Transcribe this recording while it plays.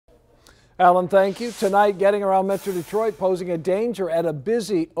Alan, thank you. Tonight, getting around Metro Detroit posing a danger at a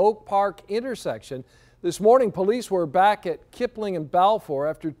busy Oak Park intersection. This morning, police were back at Kipling and Balfour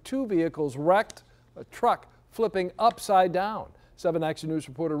after two vehicles wrecked, a truck flipping upside down. 7 Action News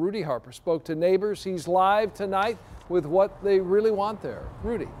reporter Rudy Harper spoke to neighbors. He's live tonight with what they really want there.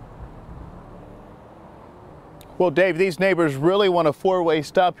 Rudy. Well, Dave, these neighbors really want a four-way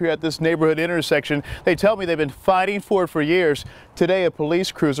stop here at this neighborhood intersection. They tell me they've been fighting for it for years. Today, a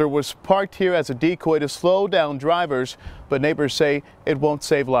police cruiser was parked here as a decoy to slow down drivers, but neighbors say it won't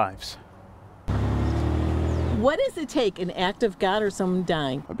save lives. What does it take, an act of God or someone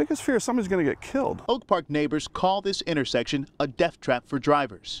dying? My biggest fear is somebody's going to get killed. Oak Park neighbors call this intersection a death trap for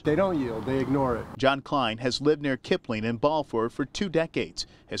drivers. They don't yield, they ignore it. John Klein has lived near Kipling and Balfour for 2 decades.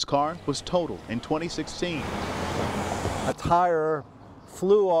 His car was totaled in 2016. A tire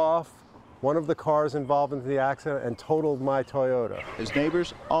flew off one of the cars involved in the accident and totaled my Toyota. His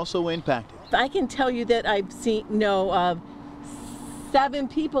neighbors also impacted. I can tell you that I've seen 7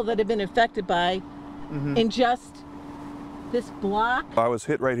 people that have been affected by in just this block. I was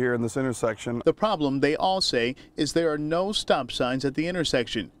hit right here in this intersection. The problem, they all say, is there are no stop signs at the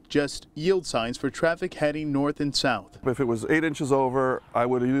intersection, just yield signs for traffic heading north and south. If it was 8 inches over, I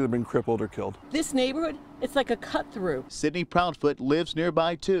would have either been crippled or killed. This neighborhood, it's like a cut through. Sydney Proudfoot lives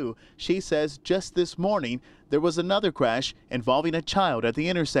nearby too. She says just this morning there was another crash involving a child at the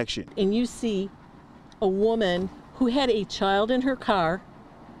intersection. And you see a woman who had a child in her car.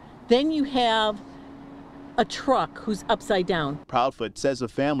 Then you have a truck who's upside down. Proudfoot says the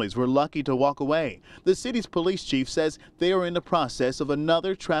families were lucky to walk away. The city's police chief says they are in the process of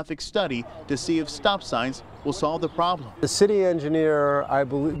another traffic study to see if stop signs will solve the problem. The city engineer, I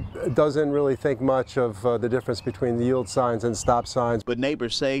believe, doesn't really think much of the difference between the yield signs and stop signs. But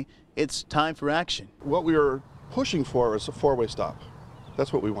neighbors say it's time for action. What we are pushing for is a 4-way stop.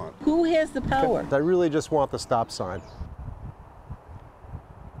 That's what we want. Who has the power? I really just want the stop sign.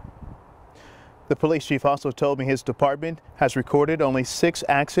 The police chief also told me his department has recorded only 6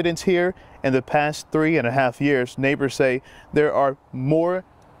 accidents here in the past 3.5 years. Neighbors say there are more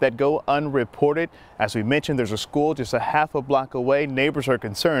that go unreported. As we mentioned, there's a school just a half a block away. Neighbors are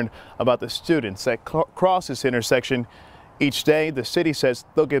concerned about the students that cross this intersection each day. The city says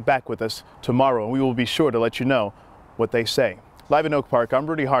they'll get back with us tomorrow, and we will be sure to let you know what they say. Live in Oak Park, I'm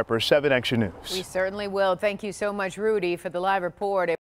Rudy Harper, 7 Action News. We certainly will. Thank you so much, Rudy, for the live report.